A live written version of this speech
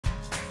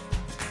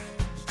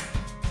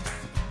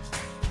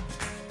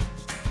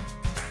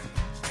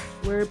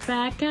We're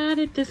back at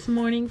it this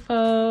morning,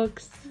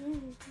 folks.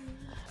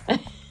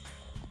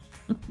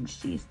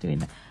 She's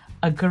doing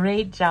a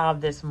great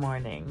job this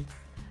morning,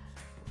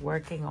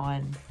 working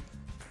on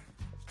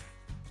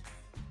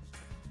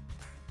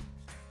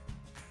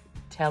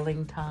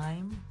telling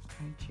time,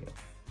 aren't you?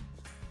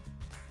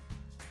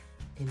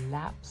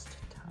 Elapsed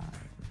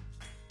time.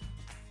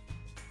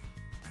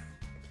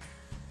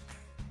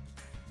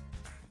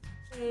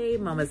 Hey,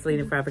 Mama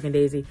Selena for African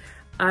Daisy.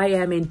 I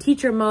am in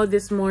teacher mode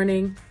this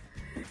morning,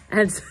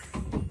 and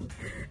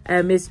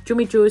Miss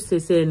Chumichus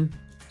is in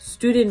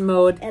student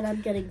mode. And I'm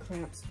getting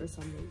cramps for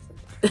some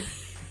reason.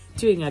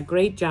 Doing a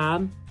great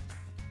job.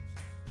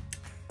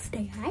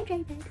 Stay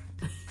hydrated.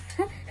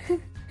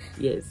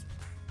 Yes.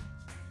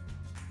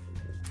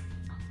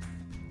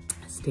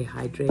 Stay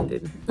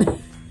hydrated.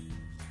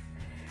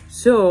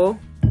 So,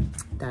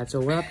 that's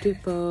what we're up to,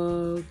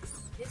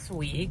 folks. This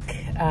week,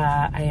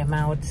 I am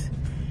out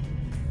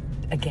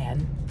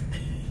again,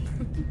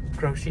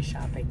 grocery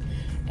shopping.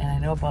 And I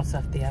know I bought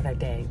stuff the other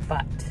day,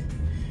 but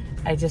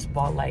I just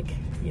bought like,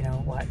 you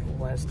know, what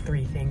was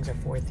 3 things or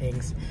 4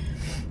 things.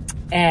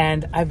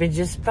 And I've been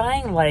just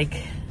buying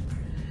like,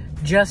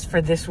 just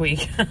for this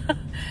week.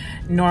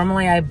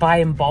 Normally I buy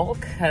in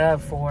bulk so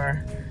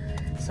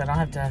I don't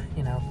have to,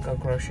 you know, go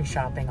grocery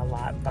shopping a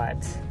lot,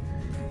 but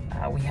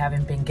we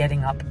haven't been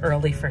getting up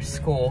early for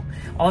school.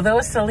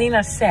 Although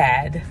Selena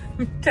said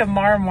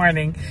tomorrow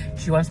morning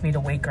she wants me to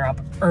wake her up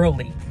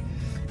early.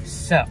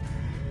 So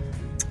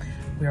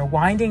we're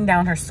winding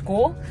down her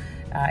school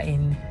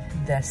in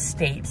the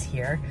States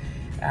here.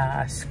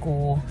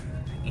 School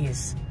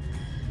is,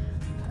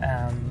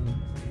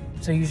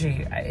 so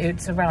usually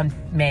it's around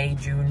May,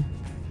 June.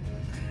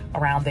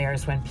 Around there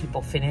is when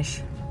people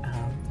finish,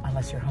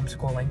 unless you're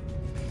homeschooling,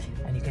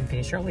 and you can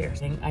finish earlier.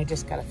 I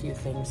just got a few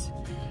things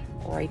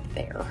right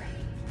there.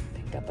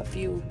 Picked up a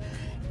few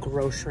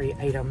grocery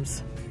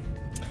items.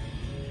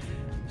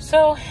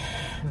 So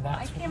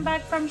I came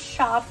back from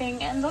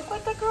shopping and look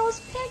what the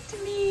girls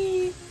picked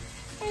me.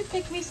 They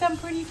picked me some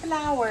pretty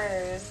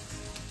flowers.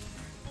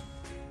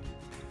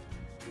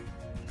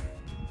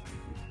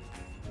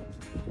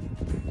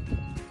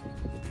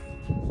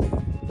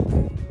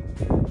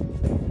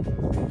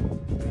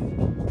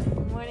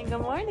 Good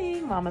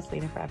morning, Mama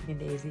Selena for African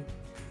Daisy.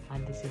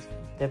 And this is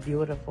the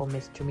beautiful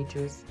Miss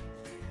Chumichus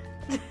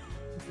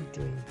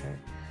doing her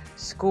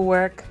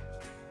schoolwork.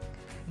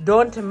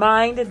 Don't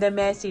mind the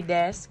messy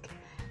desk.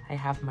 I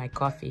have my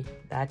coffee.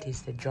 That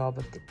is the job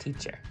of the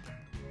teacher.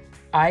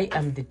 I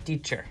am the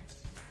teacher.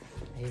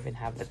 I even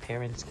have the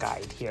parents'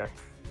 guide here.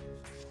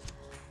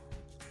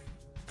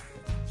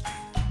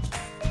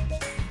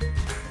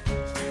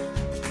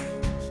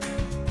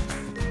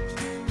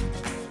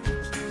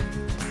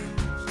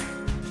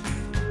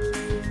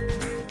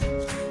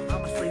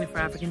 For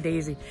African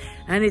Daisy,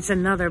 and it's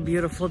another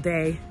beautiful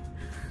day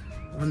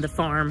on the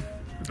farm.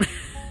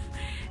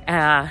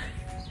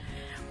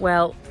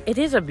 Well, it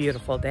is a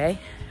beautiful day.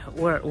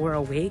 We're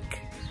awake.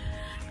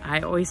 I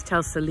always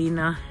tell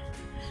Selena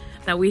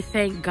that we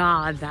thank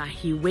God that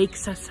he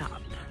wakes us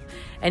up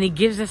and he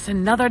gives us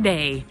another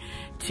day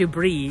to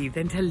breathe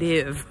and to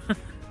live.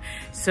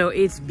 So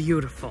it's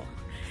beautiful.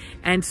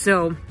 And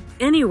so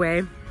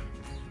anyway,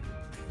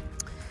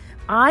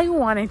 I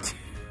wanted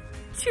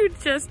to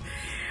just,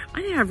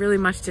 I didn't have really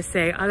much to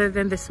say other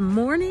than this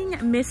morning,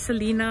 Miss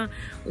Selena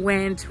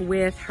went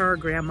with her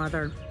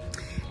grandmother,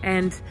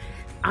 and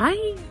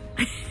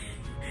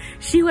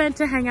she went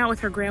to hang out with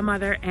her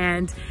grandmother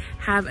and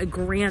have a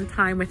grand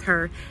time with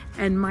her.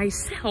 And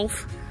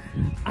myself,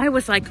 I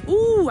was like,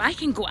 ooh, I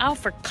can go out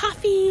for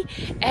coffee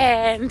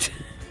and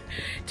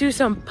do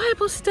some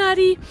Bible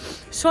study.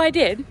 So I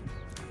did,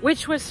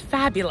 which was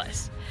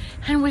fabulous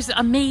and was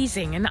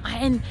amazing.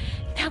 And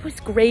that was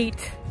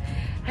great.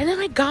 And then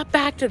I got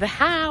back to the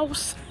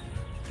house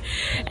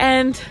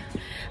and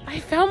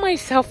I found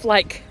myself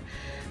like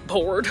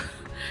bored,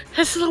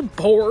 just a little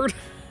bored.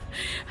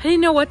 I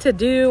didn't know what to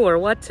do or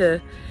what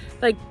to,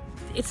 like,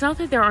 it's not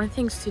that there aren't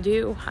things to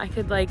do. I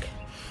could, like,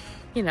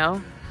 you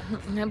know,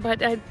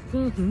 but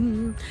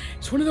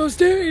it's one of those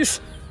days.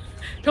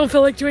 Don't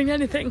feel like doing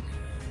anything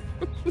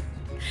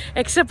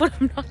except what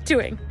I'm not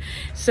doing.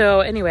 So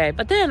anyway,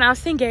 but then I was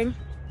thinking,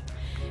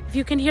 if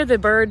you can hear the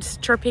birds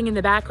chirping in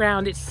the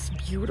background, it's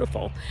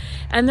beautiful.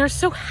 And they're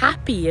so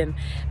happy. And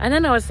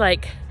then I was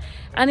like,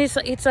 and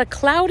it's a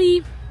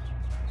cloudy,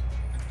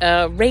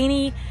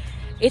 rainy,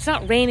 it's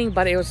not raining,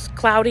 but it was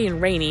cloudy and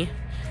rainy.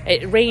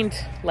 It rained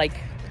like,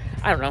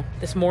 I don't know,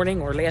 this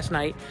morning or last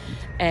night.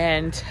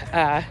 And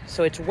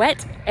so it's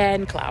wet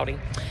and cloudy.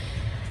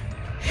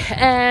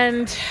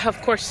 And of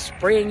course,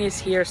 spring is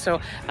here. So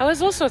I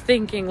was also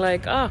thinking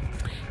like, oh,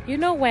 you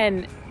know,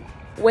 when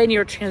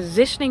you're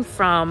transitioning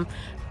from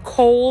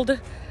cold,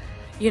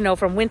 you know,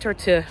 from winter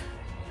to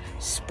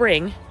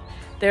spring,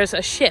 there's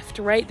a shift,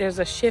 right? There's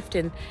a shift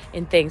in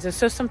things. And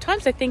so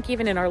sometimes I think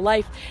even in our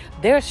life,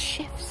 there's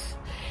shifts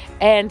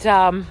and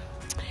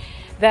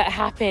that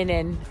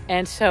happen.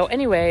 And so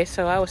anyway,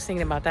 so I was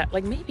thinking about that,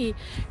 like maybe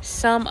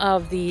some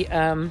of the,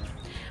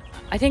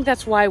 I think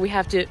that's why we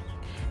have to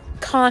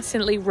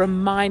constantly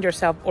remind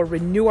ourselves or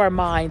renew our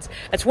minds.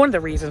 That's one of the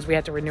reasons we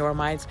have to renew our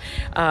minds,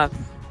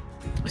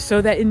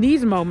 so that in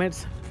these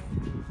moments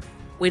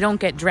we don't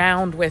get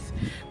drowned with,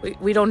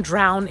 we don't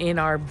drown in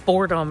our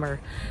boredom or,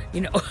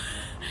 you know,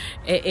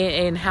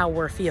 in how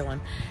we're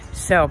feeling.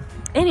 So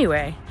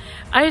anyway,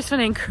 I just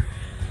want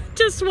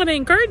to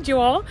encourage you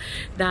all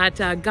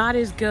that God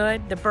is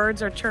good. The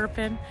birds are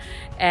chirping,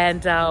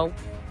 and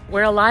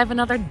we're alive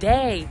another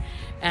day.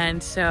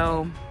 And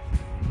so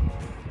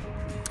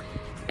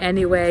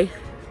anyway,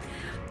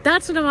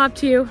 that's what I'm up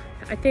to.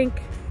 I think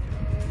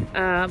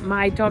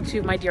I talked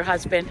to my dear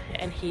husband,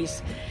 and he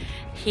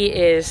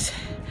is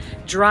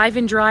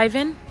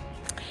driving.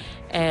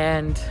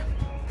 And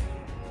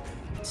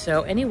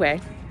so anyway,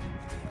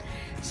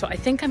 so I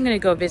think I'm gonna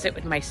go visit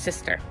with my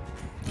sister.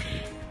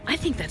 I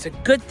think that's a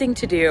good thing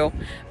to do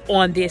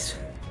on this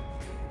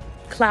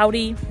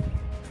cloudy,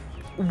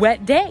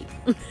 wet day.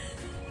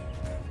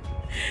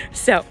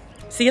 So,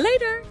 see you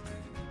later.